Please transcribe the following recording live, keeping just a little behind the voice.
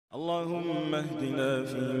اللهم اهدنا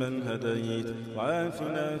فيمن هديت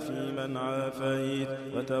وعافنا فيمن عافيت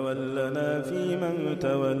وتولنا فيمن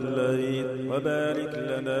توليت وبارك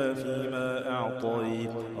لنا فيما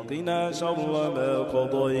أعطيت وقنا شر ما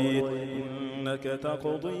قضيت إنك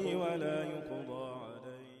تقضي ولا يقضى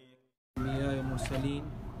عليك. يا المرسلين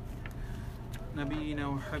نبينا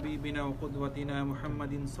وحبيبنا وقدوتنا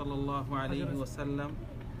محمد صلى الله عليه وسلم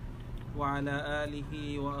وعلى آله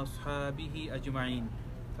وأصحابه أجمعين.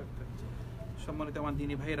 সম্মানিত আমার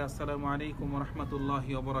দিনী ভাইরা, আসসালামু আলাইকুম ورحمة الله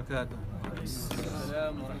وبركاته.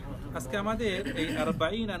 আজকে আমাদের এই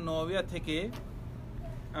 40 আর 90 থেকে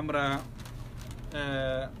আমরা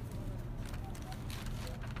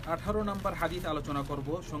 18 নম্বর হাদিস আলোচনা করব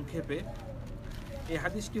সংক্ষেপে। এই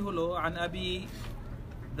হাদিসটি হলো আন আবি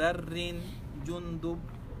যাররিন জুনদুব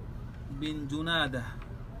বিন জুনাদাহ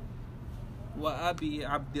ওয়া আবি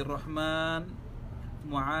আব্দুর রহমান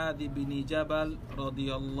معاذ بن جبل رضي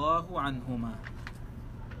الله عنهما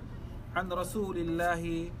عن رسول الله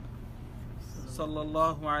صلى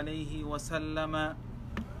الله عليه وسلم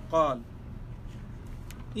قال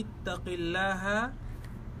اتق الله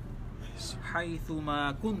حيثما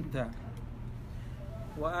كنت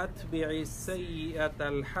وأتبع السيئة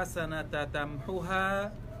الحسنة تمحها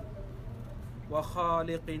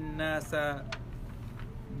وخالق الناس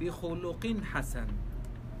بخلق حسن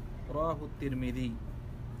رواه الترمذي.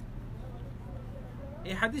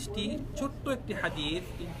 এই হাদিসটি ছোট্ট একটি হাদিস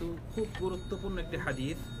কিন্তু খুব গুরুত্বপূর্ণ একটি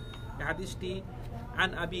হাদিস। এই হাদিসটি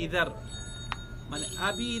আন আবি যার, মানে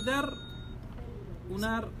আবি যার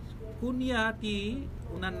উনার কুনিয়াটি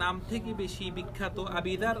উনার নাম থেকে বেশি বিখ্যাত।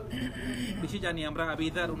 আবি যার বেশি জানি আমরা, আবি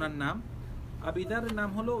যার উনার নাম। আবি যারের নাম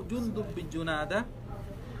হলো জুনদুব বিন জুনাদাহ,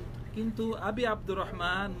 কিন্তু আবি আব্দুর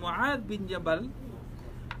রহমান মুআদ বিন জাবাল।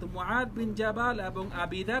 তো মুআদ বিন জাবাল এবং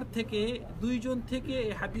আবি যার থেকে দুইজন থেকে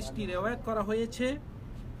এই হাদিসটি রিওয়ায়াত করা হয়েছে।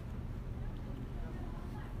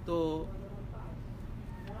 তো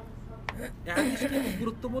এই হাদিসটি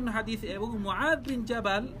গুরুত্বপূর্ণ হাদিস এবং মুআদ বিন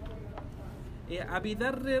জাবাল এই আবি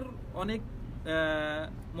যারের অনেক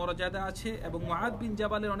মর্যাদা আছে এবং মুআদ বিন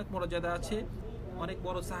জাবালের অনেক মর্যাদা আছে, অনেক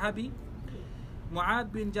বড় সাহাবী। মুআদ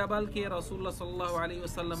বিন জাবালকে রাসূলুল্লাহ সাল্লাল্লাহু আলাইহি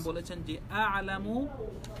ওয়াসাল্লাম বলেছেন যে আ'লামু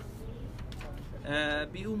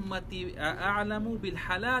বিউম্মতি আ'লামু বিল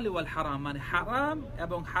হালাল ওয়াল হারাম, মানে হারাম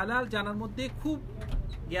এবং হালাল জানার মধ্যে খুব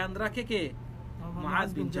জ্ঞান রাখে কে? মুআদ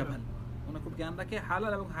বিন জাবাল। উনি খুব জ্ঞান রাখে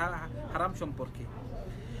হালাল এবং হারাম সম্পর্কে।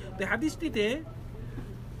 তো হাদিসটিতে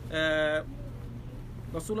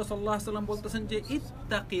রাসূলুল্লাহ সাল্লাল্লাহু আলাইহি ওয়াসাল্লাম বলতেছেন যে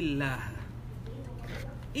ইত্তাকিল্লাহ।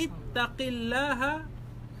 ইত্তাকিল্লাহ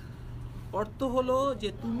অর্থ হলো যে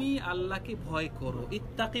তুমি আল্লাহকে ভয় করো।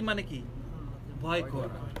 ইত্তাকি মানে কি? ভয়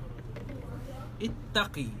করা।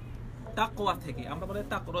 ইত্তাকি তাকওয়া থেকে আমরা বলে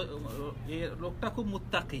এই লোকটা খুব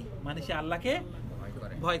মুত্তাকি, মানে সে আল্লাহকে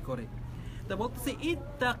ভয় করে। তো বলতেছে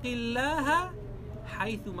ইত্তাকিল্লাহ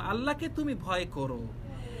হাইসুমা, আল্লাহকে তুমি ভয় করো।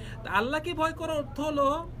 তো আল্লাহকে ভয় করার অর্থ হলো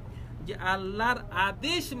যে আল্লাহর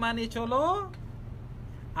আদেশ মানে চলো,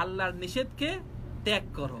 আল্লাহর নিষেধকে ত্যাগ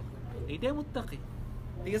করো। এইটাই মুত্তাকি,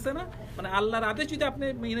 ঠিক আছে না? মানে আল্লাহর আদেশ যদি আপনি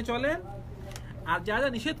মেনে চলেন আর যা যা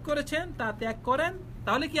নিষেধ করেছেন তা ত্যাগ করেন,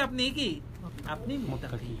 তাহলে কি আপনি কি? আপনি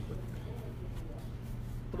মুত্তাকি।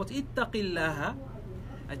 তো বলছে ইত্তাকিল্লাহ।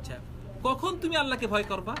 আচ্ছা, কখন তুমি আল্লাহকে ভয়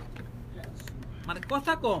করবা? মানে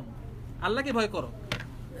কথা কম, আল্লাহকে ভয় করো।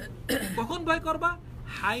 কখন ভয় করবা?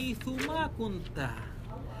 হাইসুমা কুনতা।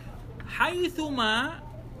 হাইসুমা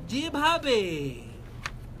যেভাবে,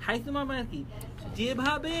 হাইসুমা মানে কি?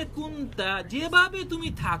 যেভাবে কুনতা, যেভাবে তুমি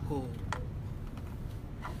থাকো।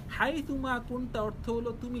 হাইসুমা কুনতা অর্থ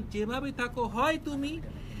হলো তুমি যেভাবে থাকো, হয় তুমি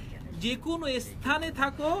যে কোনো স্থানে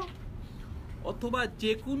থাকো অথবা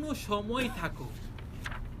যে কোনো সময় থাকো।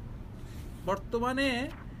 বর্তমানে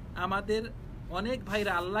আমাদের অনেক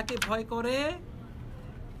ভাইরা আল্লাহকে ভয় করে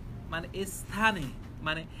মানে স্থানে,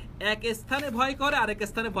 মানে এক স্থানে ভয় করে আরেক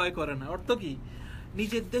স্থানে ভয় করে না। অর্থ কি?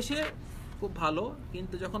 নিজের দেশে খুব ভালো,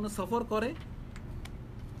 কিন্তু যখন সফর করে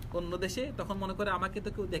অন্য দেশে তখন মনে করে আমাকে তো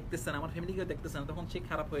কেউ দেখতেছে না, আমার ফ্যামিলি কেউ দেখতেছে না, তখন সে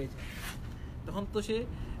খারাপ হয়ে যায়। তখন তো সে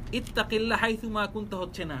ইত্তাকিল্লাহ হাইসুমা কুনতা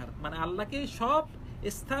হচ্ছে না। মানে আল্লাহকে সব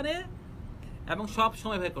স্থানে এবং সব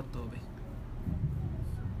সময় ভয় করতে হবে।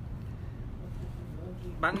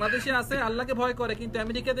 বাংলাদেশে আছে আল্লাহকে ভয় করে, কিন্তু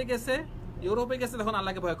আমেরিকাতে গেছে, ইউরোপে গেছে, তখন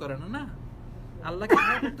আল্লাহকে ভয় করে না। না, আল্লাহকে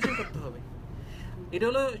ভয় করতে হবে। এটা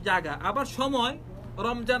হলো জায়গা। আবার সময়,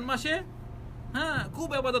 রমজান মাসে হ্যাঁ খুব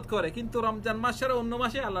ইবাদত করে, কিন্তু রমজান মাসের অন্য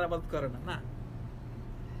মাসে আল্লাহর ইবাদত করে না। না,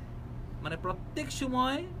 মানে প্রত্যেক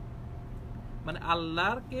সময় মানে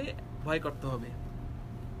আল্লাহকে ভয় করতে হবে।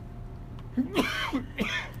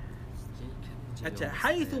 আচ্ছা,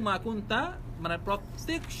 হাইসুমা কুনতা মানে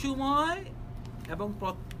প্রত্যেক সময় এবং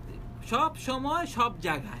সব সময় সব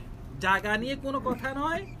জায়গায়, জায়গা নিয়ে কোনো কথা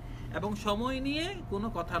নয় এবং সময় নিয়ে কোনো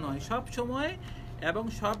কথা নয়, সব সময় এবং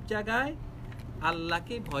সব জায়গায়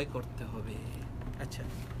আল্লাহকে ভয় করতে হবে। আচ্ছা,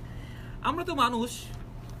 আমরা তো মানুষ,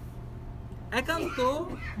 একান্ত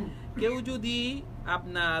কেউ যদি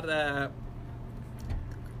আপনার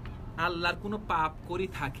আল্লাহর কোনো পাপ করে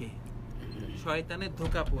থাকে, শয়তানের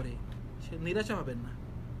ধোঁকা পড়ে, সে নিরাশা হবেন না।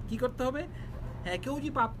 কি করতে হবে? হ্যাঁ, কেউ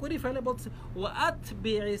যদি পাপ করে ফেলে, বলছে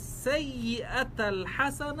ওয়াতবি'is সাইয়্যাতাল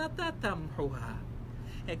হাসানাতা তামহুহা।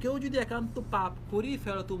 হ্যাঁ, কেউ যদি একান্ত পাপ করে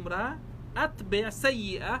ফেলো তোমরা, আতবি'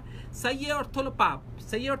 সাইয়্যা, সাইয়্যা অর্থ হলো পাপ,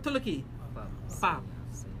 সাইয়্যা অর্থ হলো কি? পাপ।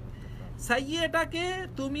 সাইয়্যাটাকে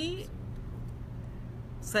তুমি,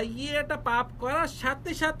 সাইয়্যাটা পাপ করার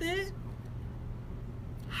সাথে সাথে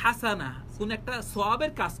হাসানা, কোন একটা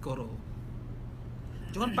সওয়াবের কাজ করো।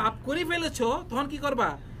 যখন পাপ করে ফেলেছো তখন কি করবা?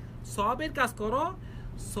 সওয়াবের কাজ করো।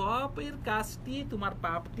 সওয়াবের কাজটি তোমার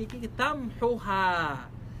পাপটিকে তামহুহা,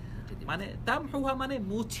 মানে তামহুহা মানে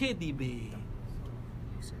মুছে দিবে।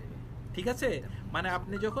 ঠিক আছে? মানে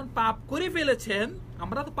আপনি যখন পাপ করে ফেলেছেন,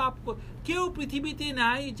 আমরা তো পাপ, কেউ পৃথিবীতে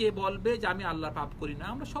নাই যে বলবে যে আমি আল্লাহর পাপ করি না।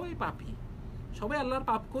 আমরা সবাই পাপী, সবাই আল্লাহর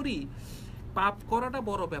পাপ করি। পাপ করাটা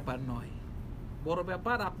বড় ব্যাপার নয়, বড়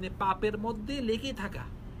ব্যাপার আপনি পাপের মধ্যে লেগে থাকা।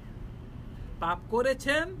 পাপ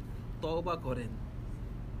করেছেন, তওবা করেন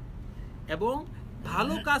এবং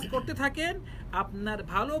ভালো কাজ করতে থাকেন। আপনার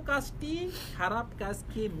ভালো কাজটি খারাপ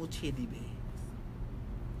কাজকে মুছে দিবে,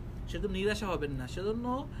 সেজন্য নিরাশা হবেন না। সেজন্য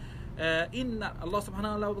আল্লাহ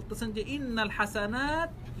সুবহানাহু ওয়া তাআলা বলতেছেন যে ইন্নাল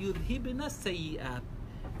হাসানাত ইউযহিবনাস সাইয়্যাত,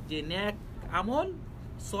 যে নেক আমল,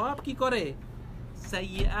 সওয়াব কি করে?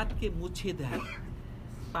 সাইয়্যাতকে মুছে দেয়,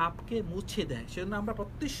 পাপকে মুছে দেয়। সেজন্য আমরা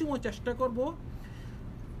প্রত্যেক সময় চেষ্টা করব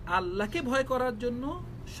আল্লাহকে ভয় করার জন্য,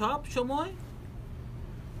 সব সময়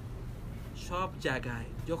সব জায়গায়।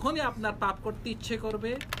 যখনই আপনার পাপ করতে ইচ্ছে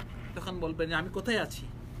করবে, তখন বলবেন আমি কোথায় আছি,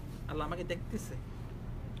 আল্লাহ আমাকে দেখতেছে।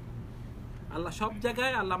 আল্লাহ সব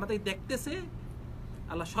জায়গায়, আল্লাহ আমাদের দেখতেছে।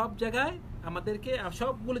 আল্লাহ সব জায়গায়, আমাদেরকে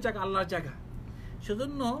সবগুলো জায়গা আল্লাহর জায়গা।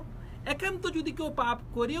 সেজন্য একান্ত যদি কেউ পাপ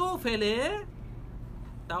করেও ফেলে,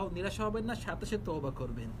 তাও নিরাশা হবেন না, সাথে সাথে তওবা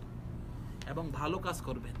করবেন এবং ভালো কাজ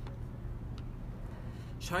করবেন।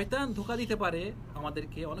 শয়তান ধোঁকা দিতে পারে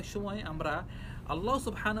আমাদেরকে। অনেক সময় আমরা আল্লাহ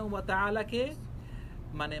সুবহানাহু ওয়া তাআলাকে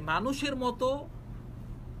মানে মানুষের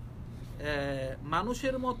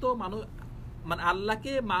মতো মানে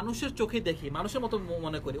আল্লাহকে মানুষের চোখে দেখি, মানুষের মতো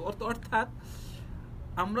মনে করি। অর্থাৎ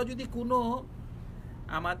আমরা যদি কোনো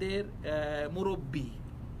আমাদের মুরব্বী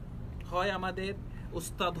হয়, আমাদের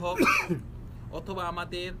উস্তাদ হোক, অথবা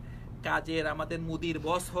আমাদের কাজের আমাদের মুদির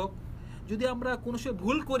বস হোক, যদি আমরা কোনো সময়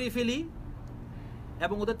ভুল করে ফেলি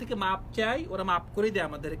এবং ওদের থেকে মাপ চাই, ওরা মাপ করে দেয়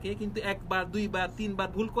আমাদেরকে। কিন্তু একবার, দুইবার, তিনবার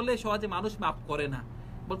ভুল করলে সহজে মানুষ মাপ করে না।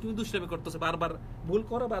 বল তুমি দুষ্টামি করতেছো, বারবার ভুল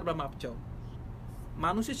করো, বারবার মাপ চাও।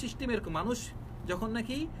 মানুষের সিস্টেম এরকম, মানুষ যখন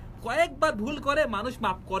নাকি কয়েকবার ভুল করে, মানুষ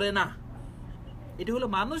মাপ করে না। এটা হলো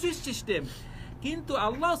মানুষের সিস্টেম। কিন্তু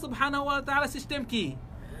আল্লাহ সুবহানাহু ওয়া তাআলা সিস্টেম কি?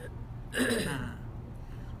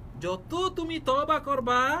 যত তুমি তওবা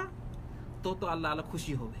করবা, তত আল্লাহ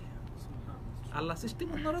খুশি হবে। আল্লাহ সিস্টেম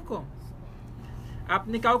অন্যরকম।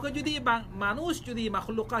 আপনি কাউকে যদি, মানুষ যদি,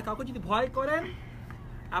 মাখলুকা কাউকে যদি ভয় করেন,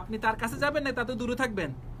 আপনি তার কাছে যাবেন না, তাতে দূরে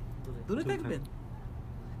থাকবেন, দূরে থাকবেন।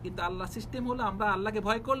 কিন্তু আল্লাহ সিস্টেম হলো আমরা আল্লাহকে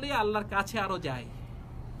ভয় করলে আল্লাহর কাছে আরো যাই।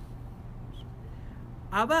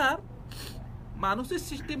 আবার মানুষের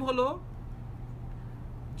সিস্টেম হলো,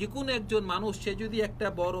 যে কোনো একজন মানুষ, সে যদি একটা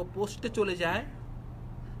বড় পোস্টে চলে যায়,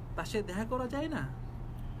 তার সাথে দেখা করা যায় না,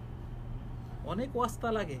 অনেক ওয়াস্তা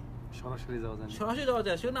লাগে, সরাসরি যাওয়া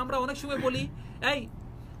যায়। সেজন্য আমরা অনেক সময় বলি, এই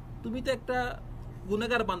তুমি তো একটা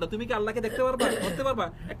গুনাহগার বান্দা, তুমি কি আল্লাহকে দেখতে পারবা, ধরতে পারবা?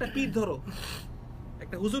 একটা পীর ধরো,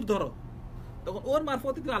 একটা হুজুর ধরো, তখন ওর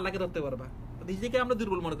মারফতে তুমি আল্লাহকে ধরতে পারবা। নিজেকে আমরা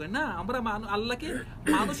দুর্বল মনে করি না, আমরা আল্লাহকে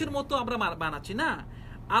মানুষের মতো আমরা বানাচ্ছি না।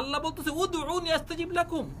 আল্লাহ বলতেছে উদউনি আস্তাজিব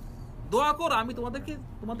লাকুম, দোয়া করো, আমি তোমাদেরকে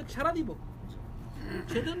সাড়া দিব।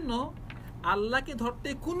 সেজন্য আল্লাহকে ধরতে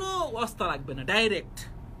কোনো ওয়াস্তা লাগবে না, ডাইরেক্ট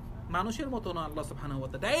মানুষের মতো না। আল্লাহ সুবহানাহু ওয়া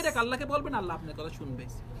তাআলা ডাইরেক্ট আল্লাহকে বলবেন, আল্লাহ আপনার কথা শুনবে।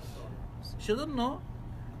 সেজন্য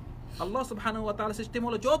আল্লাহ সুবহানাহু ওয়া তাআলা সিস্টেম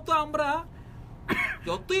হলো, আমরা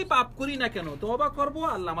যতই পাপ করি না কেন, তওবা করব,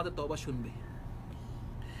 আল্লাহ আমাদের তওবা শুনবে।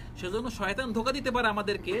 সেজন্য শয়তান ধোঁকা দিতে পারে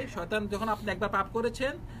আমাদেরকে। শয়তান যখন আপনি একবার পাপ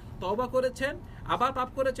করেছেন, তওবা করেছেন, আবার পাপ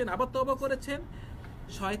করেছেন, আবার তওবা করেছেন,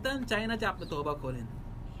 শয়তান চায় না যে আপনি তওবা করেন।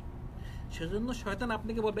 সেজন্য শয়তান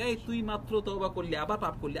আপনাকে বলবে, এই তুই মাত্র তওবা করলি, আবার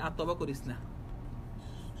পাপ করলি, আর তওবা করিস না।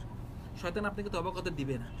 শয়তান আপনাকে তওবা করতে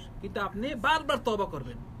দিবে না, কিন্তু আপনি বারবার তওবা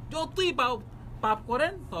করবেন। যতই পাপ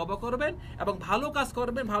করেন, তওবা করবেন এবং ভালো কাজ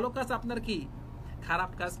করবেন। ভালো কাজ আপনার কি?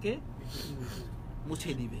 খারাপ কাজকে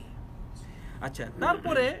মুছে দিবে। আচ্ছা,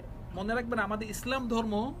 তারপরে মনে রাখবেন আমাদের ইসলাম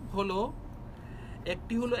ধর্ম হলো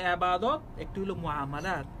একটি হলো ইবাদত, একটি হলো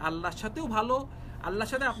মুআমালাত। আল্লাহর সাথেও ভালো,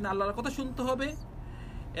 আল্লাহর সাথে আপনি আল্লাহর কথা শুনতে হবে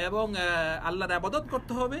এবং আল্লাহর ইবাদত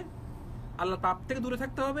করতে হবে, আল্লাহর পাপ থেকে দূরে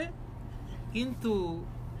থাকতে হবে, কিন্তু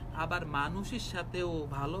আবার মানুষের সাথেও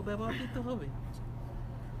ভালো ব্যবহার দিতে হবে।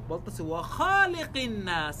 বলতেছে ওয়া খালিকিন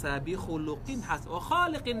নাসা বিখুলুকিন হাসান। ওয়া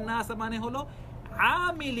খালিকিন নাসা মানে হলো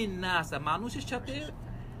আমিলিন নাসা, মানুষের সাথে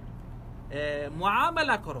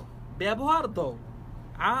মুআমালা করো, ব্যবহার দাও।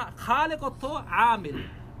 খালিক অর্থ আমিল,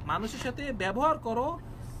 মানুষের সাথে ব্যবহার করো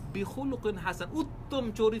বিখুলুকিন হাসান, উত্তম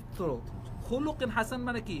চরিত্র। খুলুকিন হাসান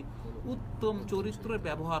মানে কি? উত্তম চরিত্রের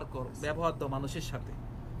ব্যবহার করো, ব্যবহার দাও মানুষের সাথে।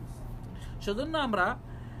 সেজন্য আমরা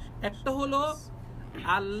একটা হলো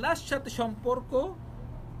আল্লাহর সাথে সম্পর্ক,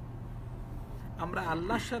 আমরা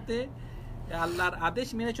আল্লাহর সাথে আল্লাহর আদেশ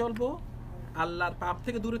মেনে চলবো, আল্লাহর পাপ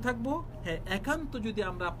থেকে দূরে থাকবো। হ্যাঁ, একান্ত যদি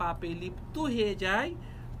আমরা পাপে লিপ্ত হয়ে যাই,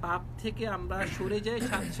 পাপ থেকে আমরা সরে যাই,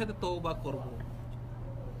 সাথে সাথে তওবা করব।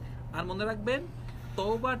 আর মনে রাখবেন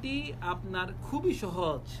তওবাটি আপনার খুবই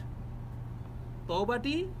সহজ,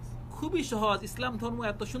 তওবাটি খুবই সহজ। ইসলাম ধর্ম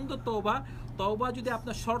এত সুন্দর তওবা। তওবা যদি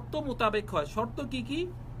আপনার শর্ত মোতাবেক হয়। শর্ত কি কি?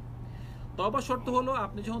 তওবা শর্ত হলো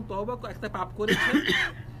আপনি যখন তওবা একটা পাপ করেছেন,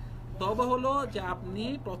 তওবা হলো যে আপনি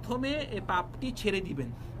প্রথমে এই পাপটি ছেড়ে দিবেন।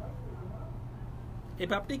 এই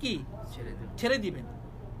পাপটি কি ছেড়ে দিবেন।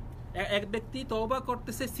 এক ব্যক্তি তওবা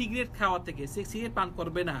করতেছে সিগারেট খাওয়া থেকে, সে সিগারেট পান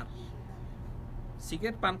করবে না,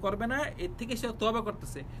 সিগারেট পান করবে না, এর থেকে সে তওবা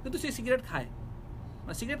করতেছে, কিন্তু সে সিগারেট খায়,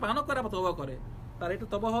 মানে সিগারেট পানও করে আবার তওবা করে, তার এটা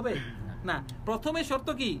তওবা হবে না। প্রথমে শর্ত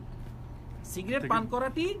কি? সিগারেট পান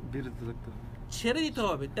করাটি ছেড়ে দিতে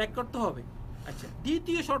হবে, ত্যাগ করতে হবে। আচ্ছা,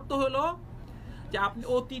 দ্বিতীয় শর্ত হলো যে আপনি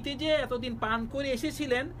অতীতে যে এতদিন পান করে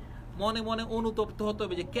এসেছিলেন, মনে মনে অনুতপ্ত হতে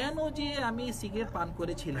হবে যে কেন যে আমি সিগারেট পান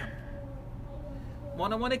করেছিলাম,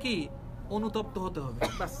 মনে মনে কি অনুতপ্ত হতে হবে,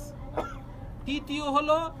 বাস। তৃতীয়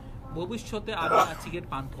হলো ভবিষ্যতে আমি আর সিগারেট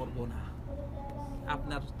পান করব না,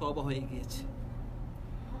 আপনার তওবা হয়ে গিয়েছে।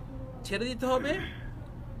 ছেড়ে দিতে হবে,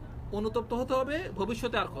 অনুতপ্ত হতে হবে,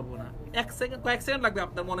 ভবিষ্যতে আর করব না। কয়েক সেকেন্ড লাগবে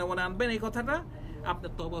আপনার মনে মনে আনবেন এই কথাটা,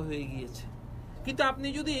 আপনার তওবা হয়ে গিয়েছে। কিন্তু আপনি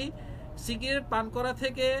যদি সিগারেট পান করা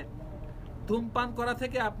থেকে, ধূমপান করা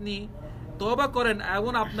থেকে আপনি তওবা করেন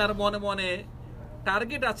এবং আপনার মনে মনে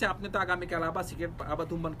টার্গেট আছে আপনি তো আগামীকাল আবার সিগারেট আবার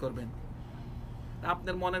ধূমপান করবেন,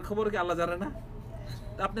 আপনার মনের খবর কি আল্লাহ জানে না?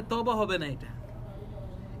 আপনার তওবা হবে না, এটা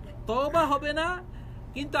তওবা হবে না।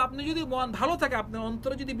 কিন্তু আপনি যদি মন ভালো থাকে, আপনার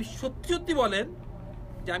অন্তরে যদি সত্যি সত্যি বলেন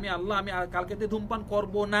যে আমি আল্লাহ, আমি কালকে ধূমপান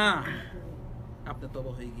করব না, আপনার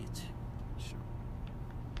তওবা হয়ে গিয়েছে।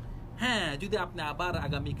 হ্যাঁ, যদি আপনি আবার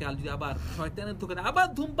আগামীকাল যদি আবার শয়তানের ধোঁকায় আবার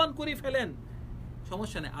ধূমপান করে ফেলেন,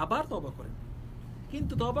 সমস্যা নেই, আবার তওবা করেন।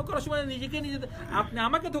 কিন্তু তওবা করার সময় নিজেকে নিজে, আপনি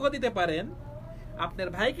আমাকে ধোঁকা দিতে পারেন, আপনার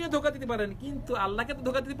ভাইকে ধোঁকা দিতে পারেন, কিন্তু আল্লাহকে তো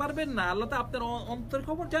ধোঁকা দিতে পারবেন না। আল্লাহ তো আপনার অন্তরের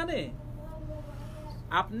খবর জানে,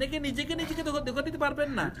 আপনাকে নিজেকে ধোঁকা দিতে পারবেন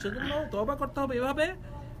না। সেজন্য তওবা করতে হবে এভাবে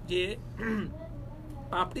যে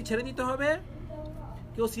পাপটি ছেড়ে দিতে হবে।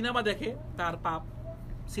 কেউ সিনেমা দেখে, তার পাপ,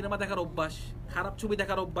 সিনেমা দেখার অভ্যাস, খারাপ ছবি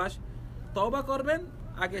দেখার অভ্যাস, তওবা করবেন,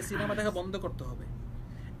 আগে সিনেমা দেখা বন্ধ করতে হবে।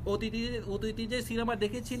 অতীতে যে সিনেমা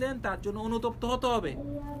দেখেছিলেন তার জন্য অনুতপ্ত হতে হবে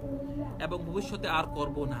এবং ভবিষ্যতে আর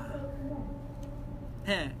করব না।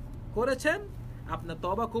 হ্যাঁ, করেছেন, আপনার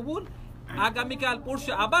তওবা কবুল। আগামীকাল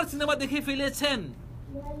পরশু আবার সিনেমা দেখে ফেলেছেন,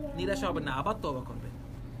 নিরাশা হবেন না, আবার তওবা করবেন।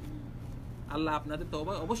 আল্লাহ আপনাদের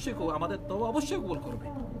তওবা অবশ্যই, আমাদের তওবা অবশ্যই কবুল করবে।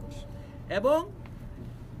 এবং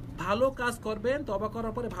ভালো কাজ করবেন, তওবা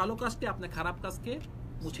করার পরে ভালো কাজটি আপনার খারাপ কাজকে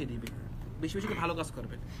মুছে দিবে, বেশি বেশি ভালো কাজ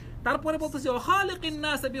করবেন। তারপরে বলতেছে ওয়াখালিকিন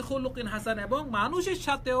নাস বিখুলুকিন হাসান, এবং মানুষের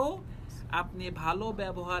সাথেও আপনি ভালো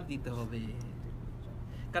ব্যবহার দিতে হবে।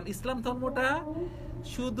 কারণ ইসলাম ধর্মটা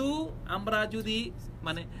শুধু আমরা যদি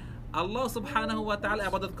মানে আল্লাহ সুবহানাহু ওয়া তাআলা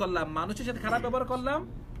ইবাদত করলাম, মানুষের সাথে খারাপ ব্যবহার করলাম,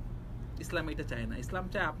 ইসলাম এটা চায় না। ইসলাম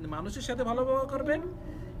চায় আপনি মানুষের সাথে ভালো ব্যবহার করবেন,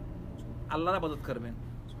 আল্লাহর ইবাদত করবেন।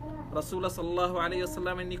 রাসূলুল্লাহ সাল্লাল্লাহু আলাইহি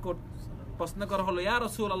ওয়াসাল্লামের নিকট প্রশ্ন করা হলো, ইয়া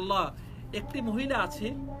রাসূলুল্লাহ, একটি মহিলা আছে,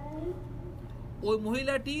 ওই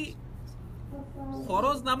মহিলাটি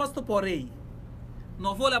ফরজ নামাজ তো পড়েই,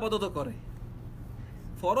 নফল ইবাদতও করে,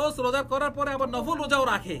 ফরজ রোজা করার পরে আবার নফল রোজাও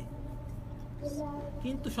রাখে,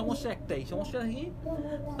 কিন্তু সমস্যা একটাই, সমস্যা কি?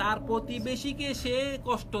 তার প্রতিবেশীকে সে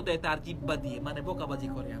কষ্ট দেয় তার জিহ্বা দিয়ে, মানে বোকাবাজি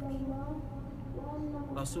করে আর কি।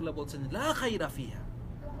 রাসূলুল্লাহ বলছেন লা খাইরা ফিহা,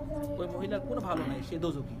 ওই মহিলার কোনো ভালো নাই, সে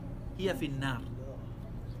দোজখী, হিয়া ফিন্নার।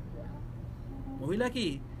 মহিলা কি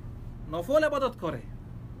নফল ইবাদত করে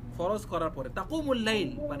ফরজ করার পরে, তাকুমুল লাইল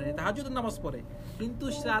মানে তাহাজ্জুদের নামাজ পড়ে, কিন্তু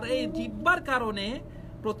তার এই জিহ্বার কারণে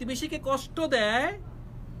প্রতিবেশীকে কষ্ট দেয়,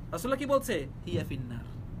 রাসূলুল্লাহ কি বলছে? হিয়া ফিন্নার।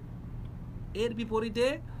 এর বিপরীতে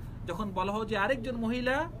যখন বলা হয় যে আরেকজন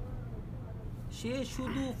মহিলা সে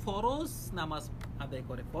শুধু ফরজ নামাজ আদায়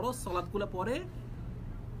করে, ফরজ সালাতগুলো পড়ে,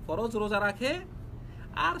 ফরজ রোজা রাখে,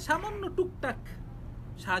 আর সামান্য টুকটাক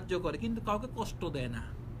সাহায্য করে, কিন্তু কাউকে কষ্ট দেয় না।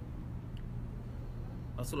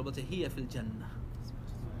 রাসূল বলছে হিয়া ফিল জান্নাহ।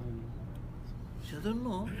 সেজন্য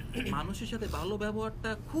মানুষের সাথে ভালো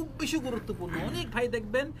ব্যবহারটা খুব বেশি গুরুত্বপূর্ণ। অনেক ভাই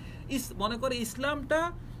দেখবেন মনে করে ইসলামটা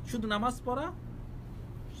শুধু নামাজ পড়া,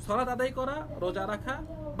 সালাত আদায় করা, রোজা রাখা,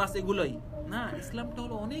 বাস এগুলোই না। ইসলামটা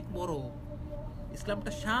হলো অনেক বড়।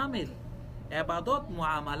 ইসলামটা শামিল ইবাদত,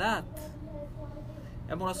 মুআমালাত।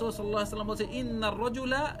 এবং রাসূল সাল্লাল্লাহু আলাইহি ওয়াসাল্লাম বলেছে ইন্নার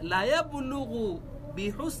রাজুলা লা ইয়াবলুগু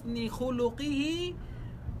বিহুসনি খুলুকিহি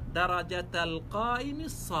দারাজাতাল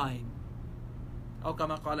কাইমিস সাইম, ও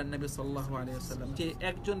কামা ক্বালা নবী সাল্লাল্লাহু আলাইহি ওয়াসাল্লাম, যে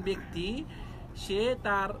একজন ব্যক্তি সে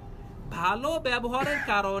তার ভালো ব্যবহারের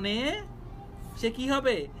কারণে সে কি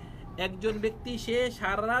হবে, একজন ব্যক্তি সে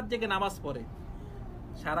সারা রাত জেগে নামাজ পড়ে,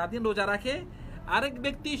 সারাদিন রোজা রাখে, আরেক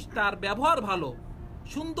ব্যক্তি তার ব্যবহার ভালো,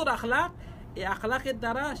 সুন্দর আখলাক, এই আখলাকের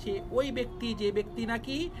দ্বারা সে ওই ব্যক্তি, যে ব্যক্তি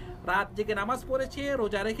নাকি রাত জেগে নামাজ পড়েছে,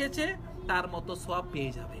 রোজা রেখেছে, তার মতো সওয়াব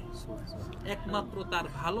পেয়ে যাবে, একমাত্র তার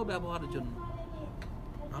ভালো ব্যবহারের জন্য।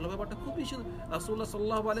 ভালো ব্যবহারটা খুবই সুন্দর। রাসূলুল্লাহ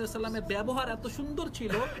সাল্লাল্লাহু আলাইহি ওয়াসাল্লামের ব্যবহার এত সুন্দর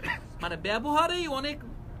ছিল, মানে ব্যবহারেই অনেক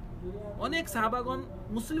অনেক সাহাবাগণ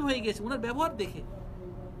মুসলিম হয়ে গেছে ওনার ব্যবহার দেখে।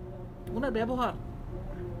 ওনার ব্যবহার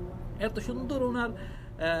এত সুন্দর, ওনার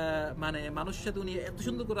মানে মানুষের সাথে উনি এত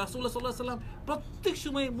সুন্দর করে, রাসূলুল্লাহ সাল্লাল্লাহু আলাইহি ওয়াসাল্লাম প্রত্যেক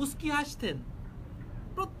সময় মুস্কি হাসতেন,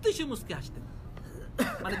 প্রত্যেক সময় মুস্কি হাসতেন।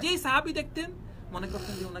 মানে যেই সাহাবী দেখতেন মনে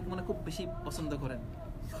করতেন যে ওনাকে মনে খুব বেশি পছন্দ করেন।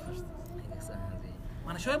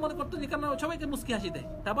 মানে সবাই মনে করতেন যে কারণ সবাইকে মুস্কি হাসি দেয়,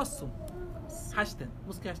 তাবাসসুম, হাসতেন,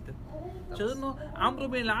 মুস্কি হাসতেন। সেজন্য আমর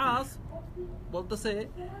বিন আস বলতেছে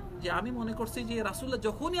যে আমি মনে করছি যে রাসূলুল্লাহ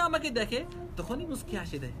যখনই আমাকে দেখে তখনই মুস্কি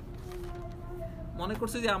হাসি দেয়, মনে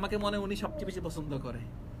করছে যে আমাকে মনে উনি সবচেয়ে বেশি পছন্দ করে।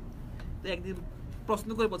 তো একদিন প্রশ্ন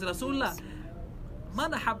করে বলছে রাসূলুল্লাহ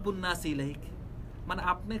মান হাব্বুন নাস ইলাইক, মানে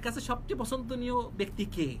আপনার কাছে সবচেয়ে পছন্দনীয় ব্যক্তি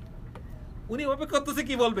কে? উনি ওভাবে করতেছে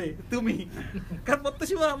কি বলবে তুমি, কারণ প্রত্যেক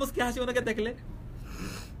সময় মুস্কি হাসি ওনাকে দেখলে।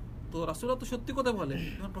 তো রাসূলুল্লাহ তো সত্যি কথা বলে,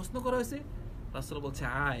 যখন প্রশ্ন করা হয়েছে রাসূল বলছে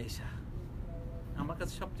আয়েশা, আমার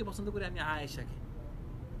কাছে সবচেয়ে পছন্দ করি আমি আয়েশাকে।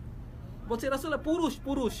 বলছে রাসূলুল্লাহ পুরুষ,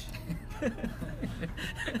 পুরুষ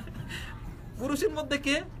পুরুষের মধ্যে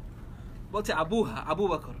কে? বলছে আবু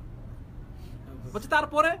বকর। বলছে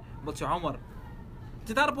তারপরে? বলছে ওমর।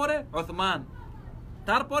 তারপরে ওসমান,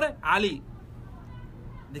 তারপরে আলী।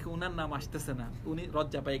 দেখো উনার নাম আসতেছে না, উনি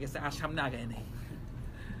লজ্জা পেয়ে গেছে, আর সামনে আগায় নেই।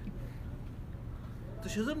 তো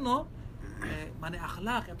সেজন্য মানে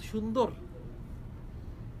আখলাক এত সুন্দর,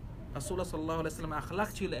 রাসূলুল্লাহ সাল্লাল্লাহু আলাইহি ওয়াসাল্লাম আখলাক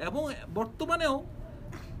ছিল। এবং বর্তমানেও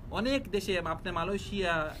অনেক দেশে, আপনি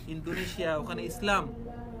মালয়েশিয়া, ইন্দোনেশিয়া, ওখানে ইসলাম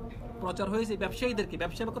প্রচার হয়েছে। ব্যবসায়ীদেরকে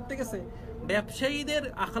ব্যবসা করতে গেছে, ব্যবসায়ীদের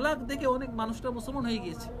আখলাক দেখে অনেক মানুষরা মুসলমান হয়ে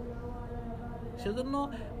গিয়েছে। সেজন্য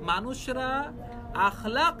মানুষরা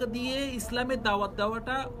আখলাক দিয়ে ইসলামের দাওয়াত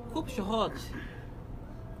দেওয়াটা খুব সহজ।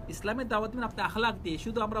 ইসলামের দাওয়াত দিবেন আপনি আখলাক দিয়ে,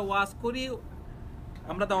 শুধু আমরা ওয়াজ করি,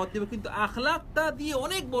 আমরা দাওয়াত দিব, কিন্তু আখলাকটা দিয়ে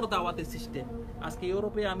অনেক বড় দাওয়াতের সিস্টেম। আজকে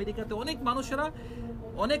ইউরোপে, আমেরিকাতে অনেক মানুষেরা,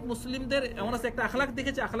 অনেক মুসলিমদের এমন আছে একটা আখলাক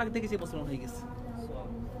দেখেছে, আখলাক দেখেছে মুসলমান হয়ে গেছে।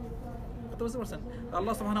 বুঝতে পারছেন?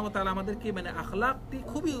 আল্লাহ সুবহানাহু ওয়া তাআলা আমাদেরকে মানে আখলাকটি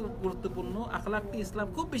খুবই গুরুত্বপূর্ণ, আখলাকটি ইসলাম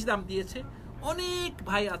খুব বেশি দাম দিয়েছে। অনেক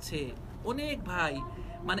ভাই আছে, অনেক ভাই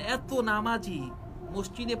মানে এত নামাজি,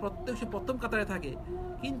 মসজিদে প্রথম কাতারে থাকে,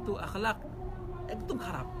 কিন্তু আখলাক একদম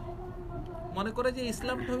খারাপ। মনে করে যে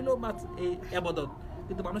ইসলামটা হইলো এই ইবাদত,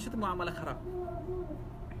 কিন্তু মানুষের সাথে মুআমালা খারাপ।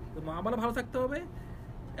 তো মুআমালা ভালো থাকতে হবে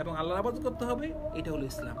এবং আল্লাহর ইবাদত করতে হবে, এটা হলো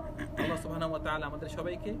ইসলাম। আল্লাহ সুবহানাহু ওয়া তাআলা আমাদের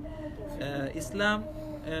সবাইকে ইসলাম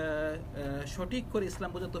সঠিক করে ইসলাম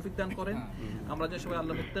বোঝার তৌফিক দান করেন। আমরা যেন সবাই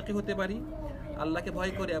আল্লাহর মুত্তাকি হতে পারি, আল্লাহকে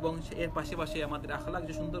ভয় করে, এবং এর পাশাপাশি আমাদের আখলাক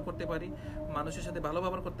যে সুন্দর করতে পারি, মানুষের সাথে ভালো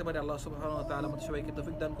ব্যবহার করতে পারি। আল্লাহ সুবহানাহু ওয়া তাআলা আমাদের সবাইকে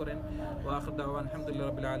তৌফিক দান করেন। ওয়া আখিরু দাওয়ানা আলহামদুলিল্লাহি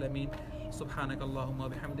রাব্বিল আলামিন। সুবহানাকাল্লাহুম্মা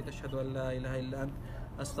ওয়া বিহামদিকা আশহাদু আল্লা ইলাহা ইল্লা আনতা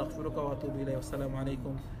আস্তাগফিরুকা ওয়া আতুবু ইলাইক। আসসালামু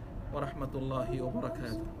আলাইকুম ওয়া রাহমাতুল্লাহি ওয়া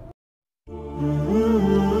বারাকাতুহু।